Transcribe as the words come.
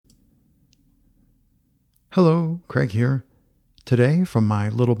Hello, Craig here. Today, from my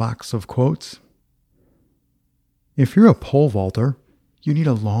little box of quotes. If you're a pole vaulter, you need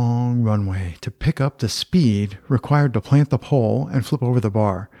a long runway to pick up the speed required to plant the pole and flip over the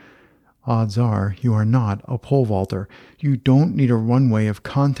bar. Odds are you are not a pole vaulter. You don't need a runway of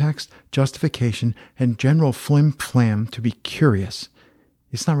context, justification, and general flim-flam to be curious.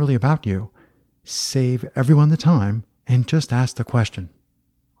 It's not really about you. Save everyone the time and just ask the question.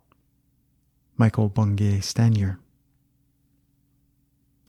 Bungay Stanier.